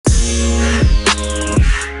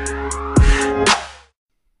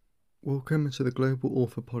Welcome to the Global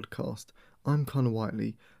Author Podcast. I'm Connor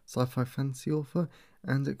Whiteley, sci-fi fantasy author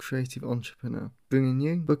and a creative entrepreneur, bringing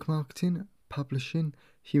you book marketing, publishing,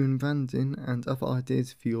 human branding and other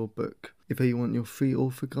ideas for your book. If you want your free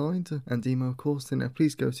author guide and email course, then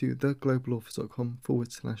please go to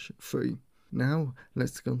theglobalauthor.com/free. Now,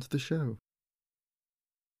 let's get on to the show.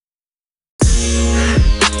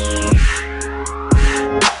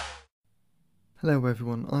 Hello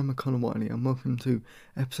everyone, I'm Connor Whiteley and welcome to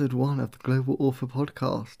episode 1 of the Global Author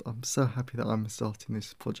Podcast. I'm so happy that I'm starting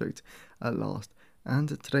this project at last, and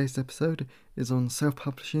today's episode is on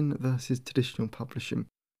self-publishing versus traditional publishing,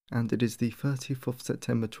 and it is the 30th of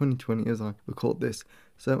September 2020 as I record this.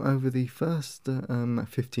 So over the first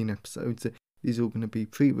 15 episodes, these are all going to be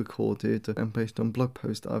pre-recorded and based on blog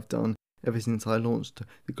posts that I've done ever since I launched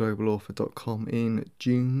theglobalauthor.com in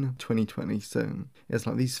June 2020. So it's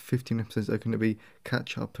like these 15 episodes are going to be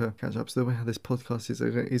catch up. So the way how this podcast is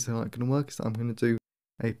going to work is that I'm going to do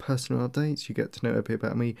a personal update, so you get to know a bit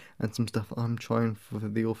about me and some stuff I'm trying for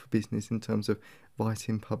the author business in terms of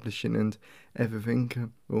writing, publishing and everything.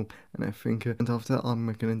 And after that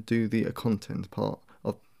I'm going to do the content part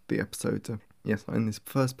of the episode. Yes, in this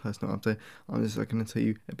first personal update, I'm just going to tell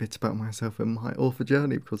you a bit about myself and my author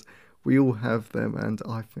journey, because we all have them, and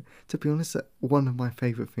to be honest, one of my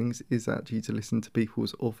favourite things is actually to listen to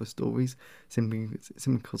people's author stories, simply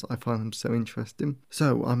because I find them so interesting.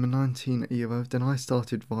 So, I'm a 19-year-old, and I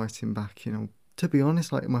started writing back, to be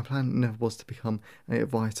honest, like my plan never was to become a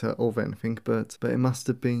writer of anything, but it must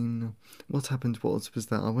have been, what happened was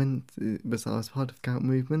that I was part of Gout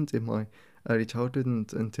movement in my early childhood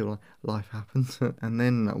until life happened. And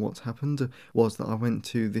then what happened was that I went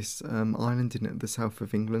to this island in the south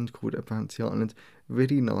of England called Abrantes Island.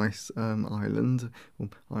 Really nice island,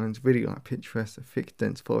 really like picturesque, thick,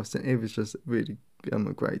 dense forest, and it was just really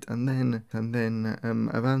great. And then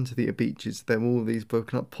around the beaches there were all these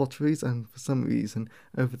broken up potteries, and for some reason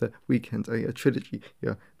over the weekend a trilogy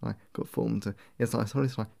got formed. Yes, I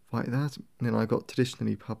started to write that, and then I got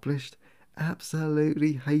traditionally published.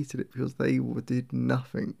 Absolutely hated it because they did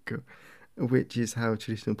nothing, which is how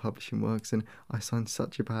traditional publishing works, and I signed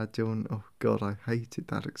such a bad deal, and oh god, I hated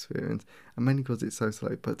that experience, and mainly because it's so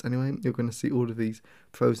slow. But anyway, you're going to see all of these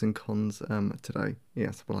pros and cons today.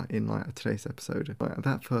 Yes, in today's episode.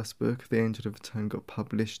 That first book, The Angel of Return, got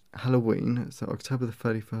published Halloween, so October the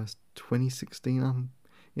 31st, 2016.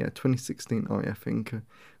 2016. I think.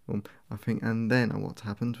 And then what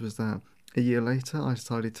happened was that a year later, I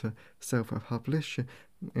decided to self-publish,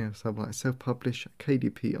 self-publish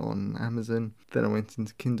KDP on Amazon. Then I went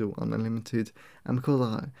into Kindle Unlimited, and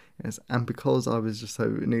because I was just so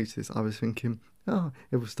new to this, I was thinking,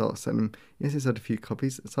 it will start selling. Yes, it had a few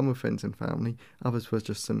copies. Some were friends and family. Others were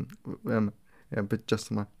just some, but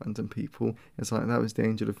just my random people. It's like that was the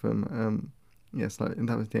angel of that was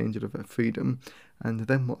the angel of freedom. And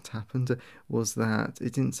then what happened was that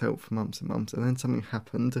it didn't sell for months and months, and then something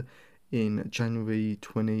happened in January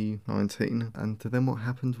 2019, and then what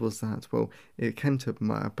happened was that, it came to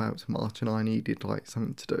about March, and I needed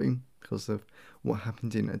something to do because of what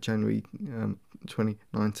happened in January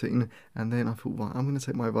 2019, and then I thought, I'm going to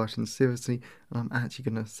take my writing seriously, and I'm actually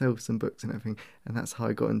going to sell some books and everything, and that's how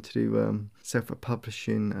I got into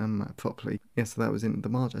self-publishing properly. So that was in the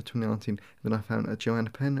March of 2019, then I found Joanna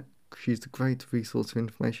Penn. She's a great resource of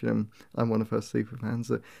information, and I'm one of her super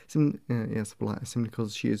fans. Simply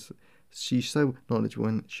because she's so knowledgeable,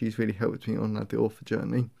 and she's really helped me on the author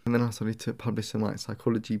journey. And then I started to publish some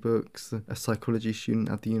psychology books, a psychology student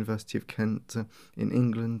at the University of Kent in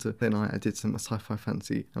England. Then I did some sci-fi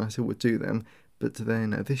fantasy, and I still would do them. But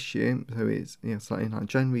then this year, so it's in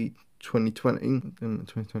January 2020,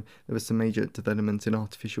 there was some major developments in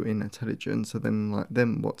artificial intelligence. So then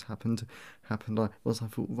what happened was I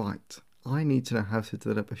thought, right, I need to know how to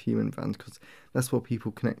develop a human brand, because that's what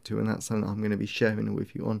people connect to, and that's something I'm going to be sharing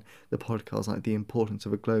with you on the podcast, the importance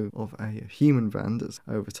of a human brand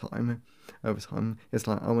over time. It's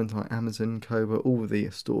I went to Amazon, Kobo, all the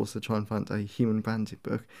stores to try and find a human branded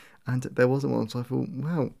book, and there wasn't one. So I thought,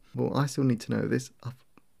 well, I still need to know this.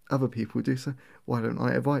 Other people do, so why don't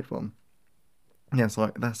I write one? Yes,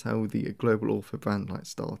 that's how the Global Author brand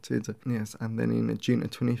started. Yes, and then in June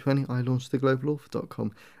of 2020, I launched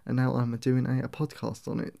theglobalauthor.com, and now I'm doing a podcast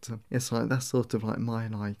on it. Yes, that's sort of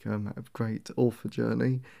my great author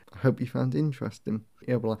journey. I hope you found it interesting.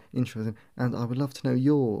 Interesting, and I would love to know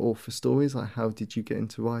your author stories. How did you get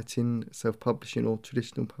into writing, self-publishing, or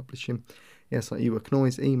traditional publishing? Yes, you can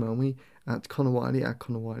always email me at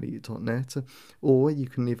connorwhiteley@connorwhiteley.net, or you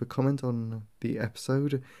can leave a comment on the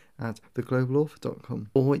episode at theglobalauthor.com,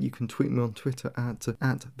 or you can tweet me on Twitter at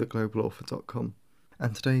theglobalauthor.com.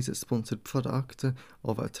 And today's sponsored product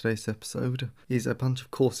of today's episode is a bunch of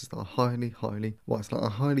courses that I highly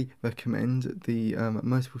recommend. The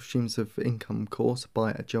Multiple Streams of Income course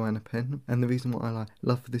by Joanna Penn. And the reason why I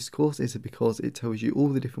love this course is because it tells you all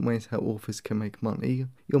the different ways how authors can make money.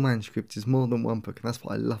 Your manuscript is more than one book, and that's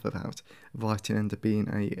what I love about writing and being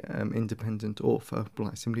a independent author,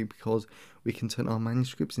 simply because we can turn our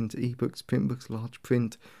manuscripts into ebooks, print books, large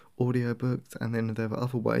print, audiobooks, and then there are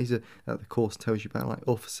other ways that the course tells you about, like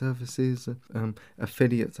author services,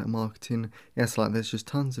 affiliates, marketing. Yes, there's just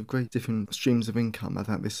tons of great different streams of income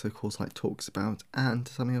that this course talks about. And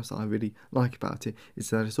something else that I really like about it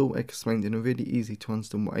is that it's all explained in a really easy to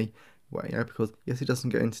understand way, because yes, it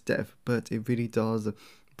doesn't go into depth, but it really does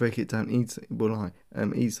break it down easily,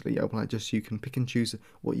 just so you can pick and choose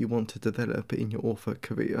what you want to develop in your author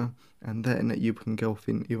career, and then you can go off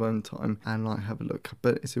in your own time and have a look.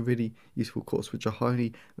 But it's a really useful course which I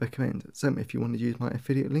highly recommend. So if you want to use my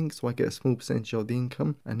affiliate link so I get a small percentage of the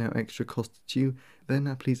income and no extra cost to you,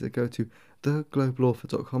 then please go to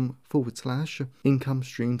theglobalauthor.com/income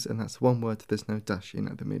streams, and that's one word, there's no dash in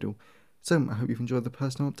at the middle. So I hope you've enjoyed the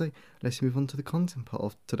personal update. Let's move on to the content part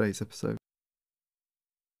of today's episode.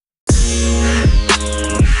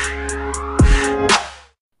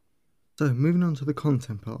 So moving on to the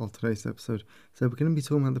content part of today's episode. So we're going to be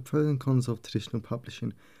talking about the pros and cons of traditional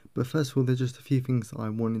publishing. But first of all, there's just a few things that I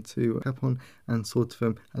wanted to cap on and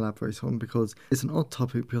elaborate on, because it's an odd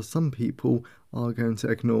topic, because some people are going to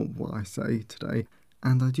ignore what I say today.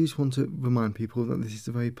 And I just want to remind people that this is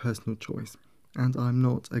a very personal choice. And I'm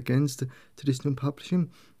not against traditional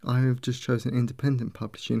publishing. I have just chosen independent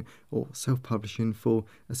publishing or self-publishing for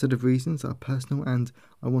a set of reasons that are personal, and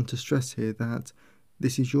I want to stress here that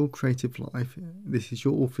this is your creative life, this is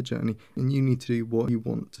your author journey, and you need to do what you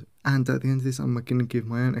want. And at the end of this, I'm going to give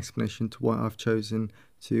my own explanation to why I've chosen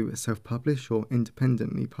to self-publish or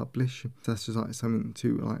independently publish. That's just something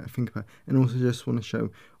to think about. And also just want to show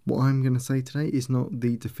what I'm going to say today is not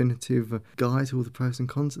the definitive guide to all the pros and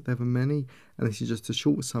cons. There are many, and this is just a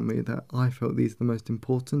short summary that I felt these are the most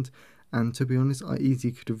important. And to be honest, I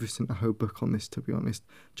easily could have written a whole book on this, to be honest,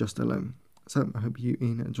 just alone. So I hope you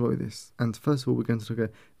enjoy this. And first of all, we're going to look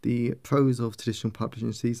at the pros of traditional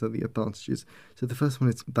publishing. These are the advantages. So the first one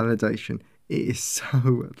is validation. It is so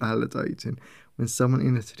validating when someone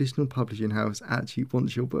in a traditional publishing house actually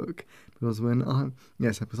wants your book. Because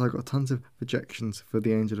because I got tons of rejections for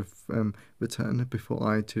The Angel of Return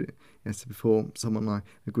before someone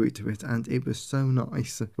agreed to it, and it was so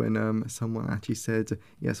nice when someone actually said,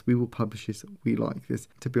 yes, we will publish this, we like this.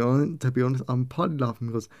 To be honest, I'm partly laughing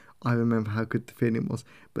because I remember how good the feeling was,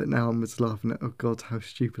 but now I'm just laughing at, oh god, how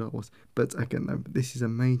stupid I was. But again, this is a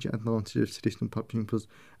major advantage of traditional publishing, because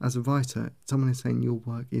as a writer, someone is saying your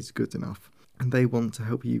work is good enough, and they want to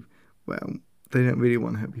help you. Well, they don't really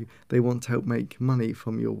want to help you. They want to help make money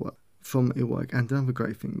from your work. And another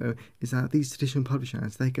great thing though is that these traditional publishing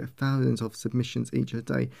houses, they get thousands of submissions each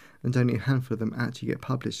day, and only a handful of them actually get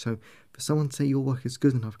published. So for someone to say your work is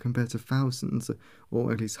good enough compared to thousands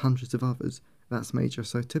or at least hundreds of others, that's major.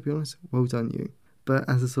 So to be honest, well done you. But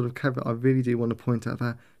as a sort of caveat, I really do want to point out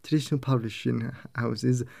that traditional publishing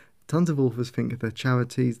houses, tons of authors think they're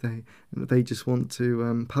charities. They just want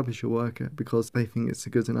to publish your work because they think it's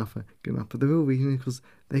good enough. But the real reason is because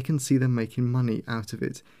they can see them making money out of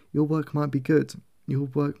it. Your work might be good. Your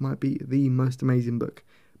work might be the most amazing book.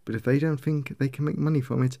 But if they don't think they can make money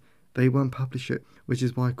from it, they won't publish it. Which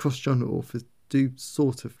is why cross-genre authors do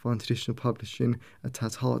sort of find traditional publishing a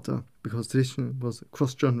tad harder, because traditional was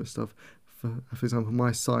cross-genre stuff. For example,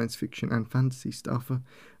 my science fiction and fantasy stuff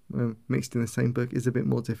mixed in the same book is a bit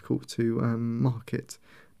more difficult to market,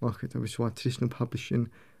 which is why traditional publishing,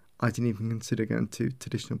 I didn't even consider going to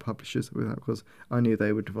traditional publishers with that, because I knew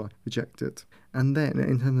they would reject it. And then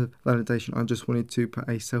in terms of validation, I just wanted to put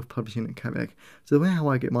a self-publishing caveat. So the way how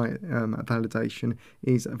I get my validation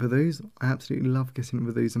is reviews. I absolutely love getting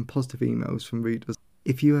reviews and positive emails from readers.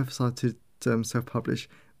 If you ever started to self-publish,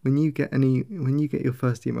 when you get your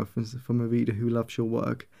first email from a reader who loves your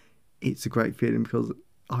work, it's a great feeling, because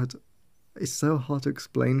it's so hard to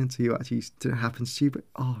explain until you actually it happens to you, but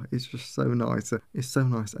it's just so nice. It's so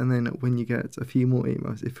nice. And then when you get a few more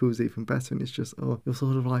emails, it feels even better, and it's just, you're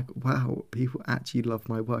sort of like, wow, people actually love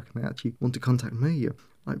my work and they actually want to contact me.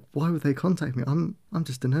 Like, why would they contact me? I'm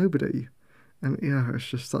just a nobody. And yeah, it's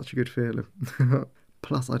just such a good feeling.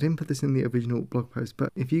 Plus, I didn't put this in the original blog post,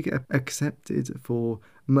 but if you get accepted for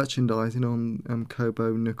merchandising on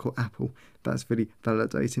Kobo, Nook or Apple, that's really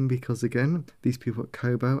validating, because again, these people at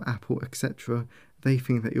Kobo, Apple, etc., they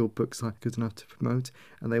think that your books are good enough to promote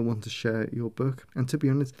and they want to share your book. And to be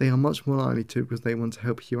honest, they are much more likely to because they want to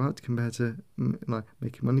help you out compared to like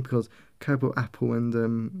making money, because Kobo, Apple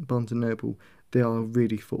and Barnes & Noble, they are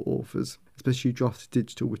really for authors, especially Drafted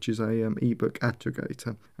Digital, which is a ebook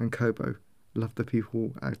aggregator, and Kobo. Love the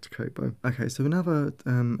people at Kobo. Okay, so another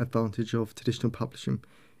advantage of traditional publishing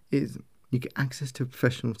is you get access to a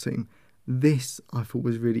professional team. This I thought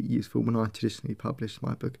was really useful when I traditionally published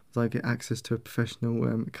my book, as I get access to a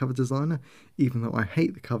professional cover designer, even though I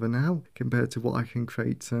hate the cover now compared to what I can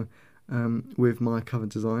create with my cover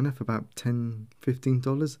designer for about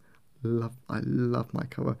 $10-15. I love my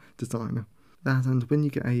cover designer. That, and when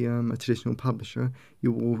you get a traditional publisher,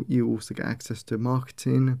 you also get access to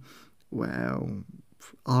marketing. Well,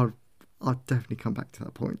 I'll definitely come back to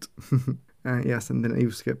that point. Yes, and then you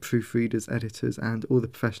also get proofreaders, editors, and all the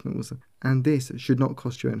professionals. And this should not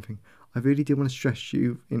cost you anything. I really do want to stress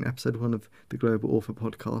you in episode 1 of the Global Author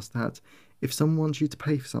Podcast that if someone wants you to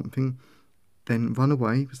pay for something, then run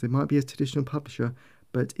away, because they might be a traditional publisher,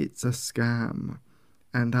 but it's a scam.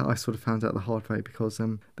 And that I sort of found out the hard way, because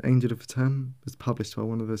The Angel of Return was published by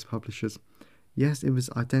one of those publishers. Yes, it was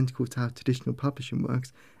identical to how traditional publishing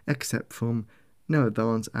works, except from no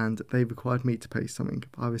advance, and they required me to pay something.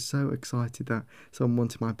 I was so excited that someone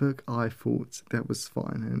wanted my book, I thought that was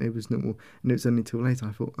fine, and it was normal. And it was only until later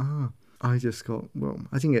I thought, I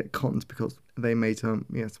didn't get conned because they made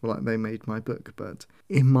they made my book, but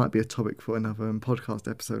it might be a topic for another podcast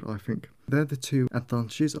episode, I think. They're the two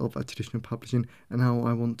advantages of a traditional publishing, and now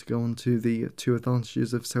I want to go on to the two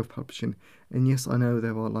advantages of self-publishing. And yes, I know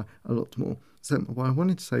there are a lot more. So what I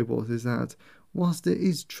wanted to say is that whilst it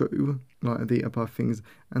is true, the above things,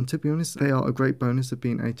 and to be honest, they are a great bonus of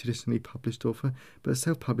being a traditionally published author, but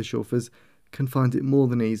self-published authors can find it more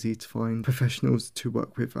than easy to find professionals to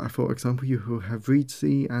work with. For example, you will have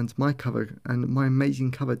Reedsy and my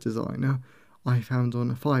amazing cover designer I found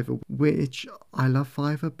on Fiverr, which I love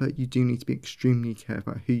Fiverr, but you do need to be extremely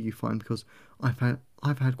careful about who you find, because I've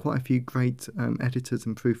had quite a few great editors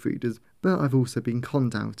and proofreaders, but I've also been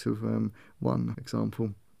conned out of one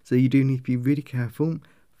example. So you do need to be really careful.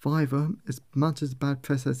 Fiverr, as much as bad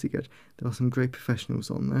press as you get, there are some great professionals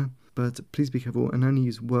on there, but please be careful and only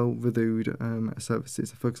use well-reviewed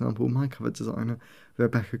services. For example, my cover designer,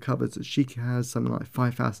 Rebecca Covers, she has something like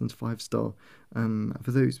 5,000 5-star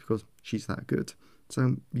reviews because she's that good.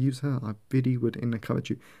 So use her. I really would encourage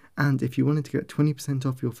you. And if you wanted to get 20%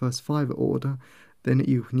 off your first Fiverr order, then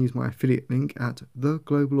you can use my affiliate link at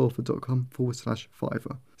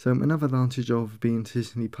theglobalauthor.com/Fiverr. So another advantage of being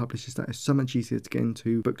traditionally published is that it's so much easier to get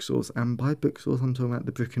into bookstores. And by bookstores, I'm talking about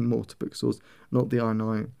the brick and mortar bookstores, not the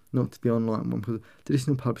online one, because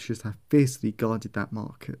traditional publishers have fiercely guarded that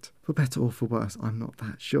market. For better or for worse, I'm not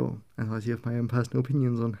that sure, and I do have my own personal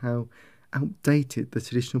opinions on how outdated the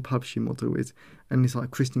traditional publishing model is. And it's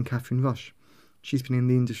like Kristen Catherine Rush. She's been in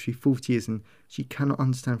the industry 40 years and she cannot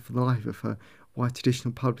understand for the life of her why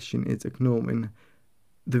traditional publishing is ignoring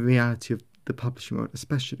the reality of the publishing world,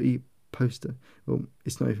 especially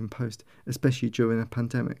especially during a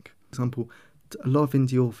pandemic. For example, a lot of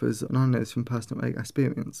indie authors, and I know this from personal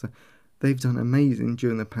experience, they've done amazing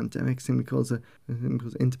during the pandemic simply because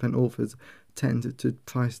independent authors tend to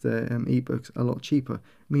price their ebooks a lot cheaper,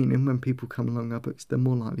 meaning when people come along our books, they're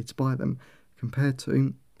more likely to buy them compared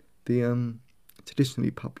to the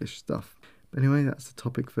traditionally published stuff. But anyway, that's a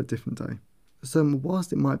topic for a different day. So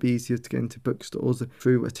whilst it might be easier to get into bookstores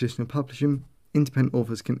through a traditional publishing, independent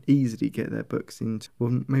authors can easily get their books into,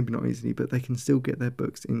 well, maybe not easily, but they can still get their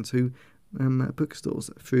books into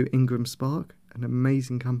bookstores through Ingram Spark, an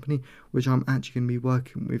amazing company which I'm actually going to be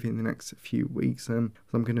working with in the next few weeks. So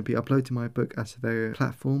I'm going to be uploading my book at their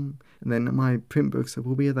platform, and then my print books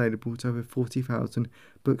will be available to over 40,000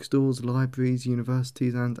 bookstores, libraries,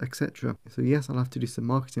 universities, and etc. So yes, I'll have to do some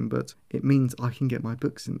marketing, but it means I can get my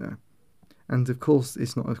books in there. And of course,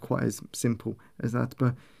 it's not quite as simple as that,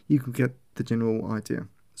 but you can get the general idea.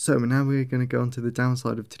 So now we're going to go on to the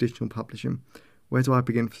downside of traditional publishing. Where do I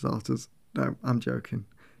begin for starters? No, I'm joking.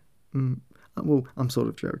 Well, I'm sort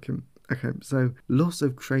of joking. Okay, so loss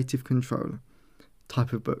of creative control.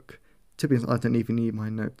 Type of book. To be honest, I don't even need my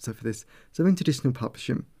notes for this. So in traditional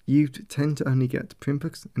publishing, you tend to only get print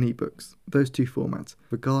books and ebooks, those two formats,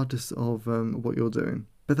 regardless of what you're doing.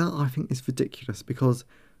 But that, I think, is ridiculous, because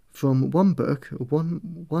from one book,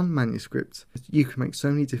 one manuscript, you can make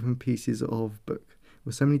so many different pieces of book,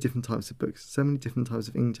 with so many different types of books, so many different types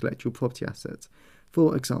of intellectual property assets.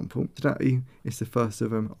 For example, today is the 1st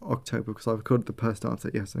of October, because I recorded the first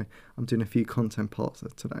update yesterday. I'm doing a few content parts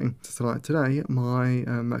today. So like today, my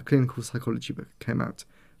clinical psychology book came out.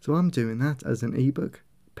 So I'm doing that as an ebook,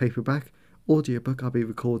 paperback, audiobook I'll be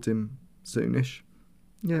recording soonish.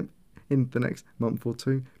 Yeah, in the next month or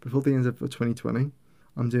two, before the end of 2020.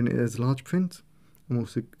 I'm doing it as large print. I'm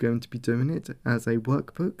also going to be doing it as a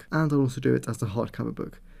workbook, and I'll also do it as a hardcover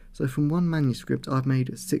book. So from one manuscript, I've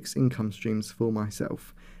made 6 income streams for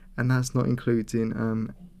myself, and that's not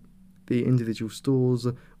including the individual stores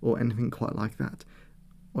or anything quite like that,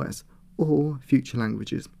 or future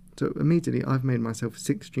languages. So immediately I've made myself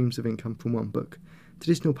 6 streams of income from one book.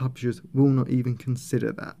 Traditional publishers will not even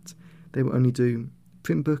consider that. They will only do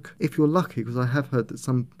print book, if you're lucky, because I have heard that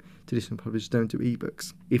some traditional publishers don't do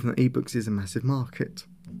ebooks, even though ebooks is a massive market.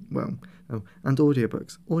 And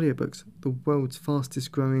audiobooks. Audiobooks, the world's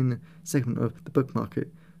fastest growing segment of the book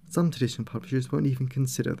market. Some traditional publishers won't even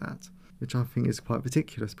consider that, which I think is quite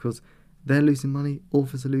ridiculous because they're losing money,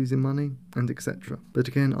 authors are losing money, and etc. But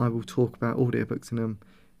again, I will talk about audiobooks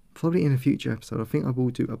probably in a future episode. I think I will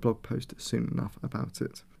do a blog post soon enough about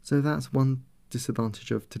it. So that's one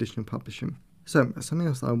disadvantage of traditional publishing. So something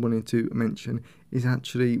else that I wanted to mention is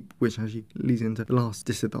which actually leads into the last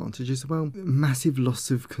disadvantage as well, massive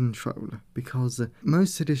loss of control, because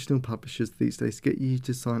most traditional publishers these days get you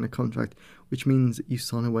to sign a contract, which means you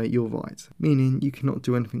sign away your rights, meaning you cannot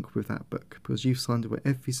do anything with that book because you've signed away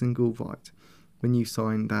every single right when you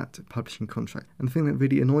sign that publishing contract. And the thing that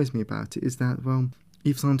really annoys me about it is that,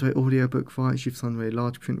 you've signed away audiobook rights, you've signed away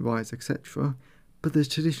large print rights, etc., but the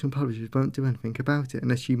traditional publishers won't do anything about it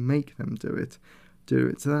unless you make them do it.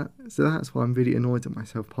 So that's why I'm really annoyed at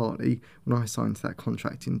myself partly when I signed that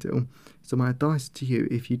contracting deal. So my advice to you,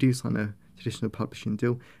 if you do sign a traditional publishing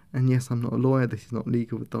deal, and yes, I'm not a lawyer, this is not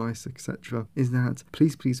legal advice, etc., is that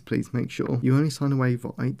please make sure you only sign away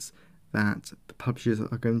rights that the publishers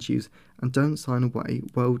are going to use, and don't sign away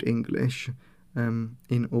World English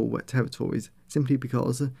in all territories, simply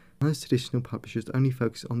because most traditional publishers only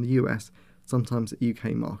focus on the US, sometimes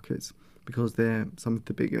UK markets, because they're some of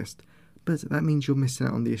the biggest. But that means you're missing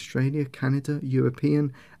out on the Australia, Canada,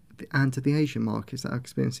 European, and the Asian markets that are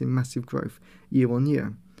experiencing massive growth year on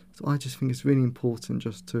year. So I just think it's really important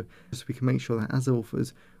just we can make sure that as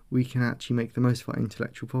authors we can actually make the most of our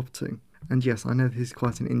intellectual property. And yes, I know this is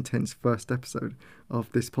quite an intense first episode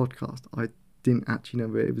of this podcast. I didn't actually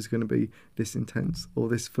know it was going to be this intense or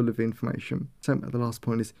this full of information. So the last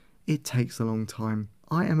point is, it takes a long time.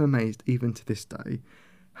 I am amazed even to this day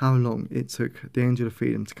how long it took The Angel of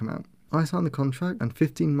Freedom to come out. I signed the contract and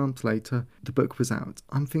 15 months later the book was out.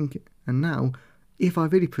 I'm thinking, and now if I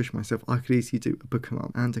really push myself, I could easily do a book a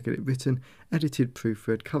month and I get it written, edited,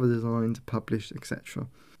 proofread, cover designed, published, etc.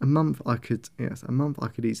 A month I could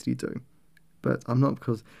easily do, but I'm not,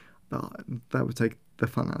 because that would take the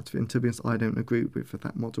fun out of it. And to be honest, I don't agree with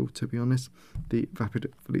that model, to be honest, the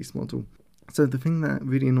rapid release model. So the thing that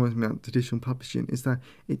really annoys me about traditional publishing is that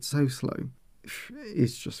it's so slow.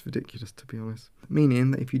 It's just ridiculous, to be honest.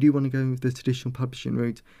 Meaning that if you do want to go with the traditional publishing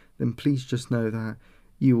route, then please just know that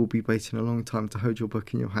you will be waiting a long time to hold your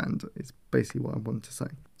book in your hand. It's basically what I want to say.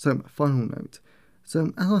 So final note.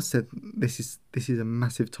 So as I said, this is a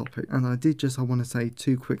massive topic, and I want to say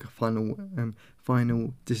 2 quick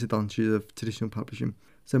final disadvantages of traditional publishing.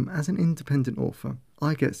 So as an independent author,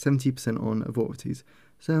 I get 70% on royalties.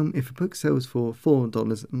 So if a book sells for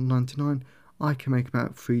 $4.99, I can make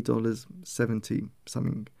about $3.70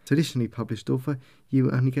 something. Traditionally published author,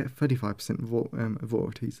 you only get 35% of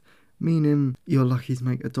royalties, meaning you're lucky to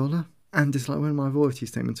make $1. And it's like when my royalty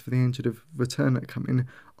statements for The Angel of Return come in,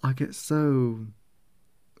 I get so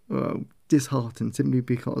disheartened simply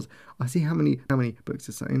because I see how many books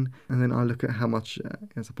are selling, and then I look at how much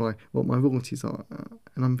what my royalties are,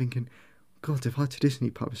 and I'm thinking, God, if I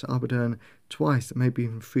traditionally published, I would earn twice, maybe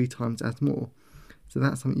even 3 times as more. So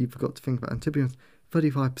that's something you've got to think about. And to be honest,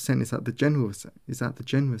 35% is at the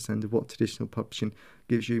generous end of what traditional publishing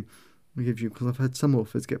gives you. Because I've heard some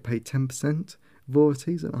authors get paid 10%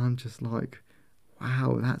 royalties, and I'm just like,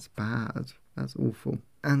 wow, that's bad. That's awful.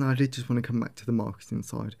 And I did just want to come back to the marketing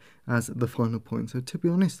side as the final point. So to be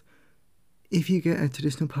honest, if you get a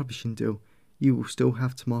traditional publishing deal, you will still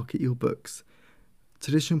have to market your books.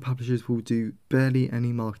 Traditional publishers will do barely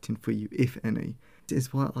any marketing for you, if any. This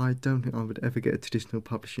is why I don't think I would ever get a traditional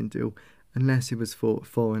publishing deal unless it was for a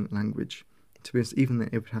foreign language. To be honest, even then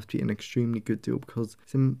it would have to be an extremely good deal, because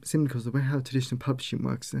simply because the way how traditional publishing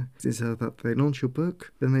works is that they launch your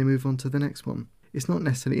book, then they move on to the next one. It's not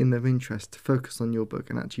necessarily in their interest to focus on your book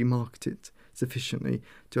and actually market it sufficiently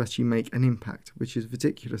to actually make an impact, which is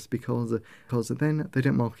ridiculous, because then they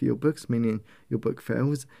don't market your books, meaning your book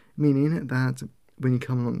fails, meaning that when you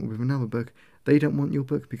come along with another book, they don't want your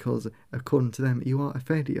book because according to them you are a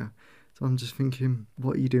failure. So I'm just thinking,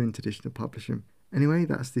 what are you doing, traditional publishing? Anyway,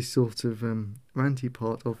 that's this sort of ranty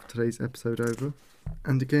part of today's episode over.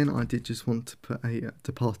 And again, I did just want to put a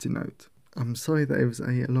departing note. I'm sorry that it was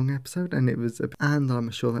a long episode and and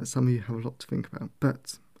I'm sure that some of you have a lot to think about.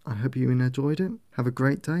 But I hope you enjoyed it. Have a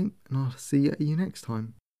great day and I'll see you next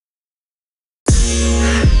time.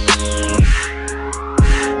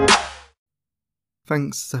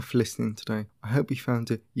 Thanks for listening today. I hope you found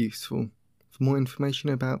it useful. For more information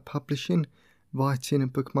about publishing, writing,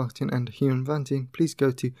 book marketing and human branding, please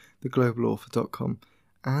go to theglobalauthor.com.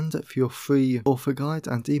 And for your free author guide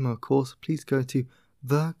and email course, please go to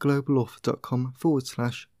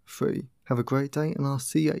theglobalauthor.com/free. Have a great day and I'll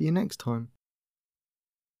see you next time.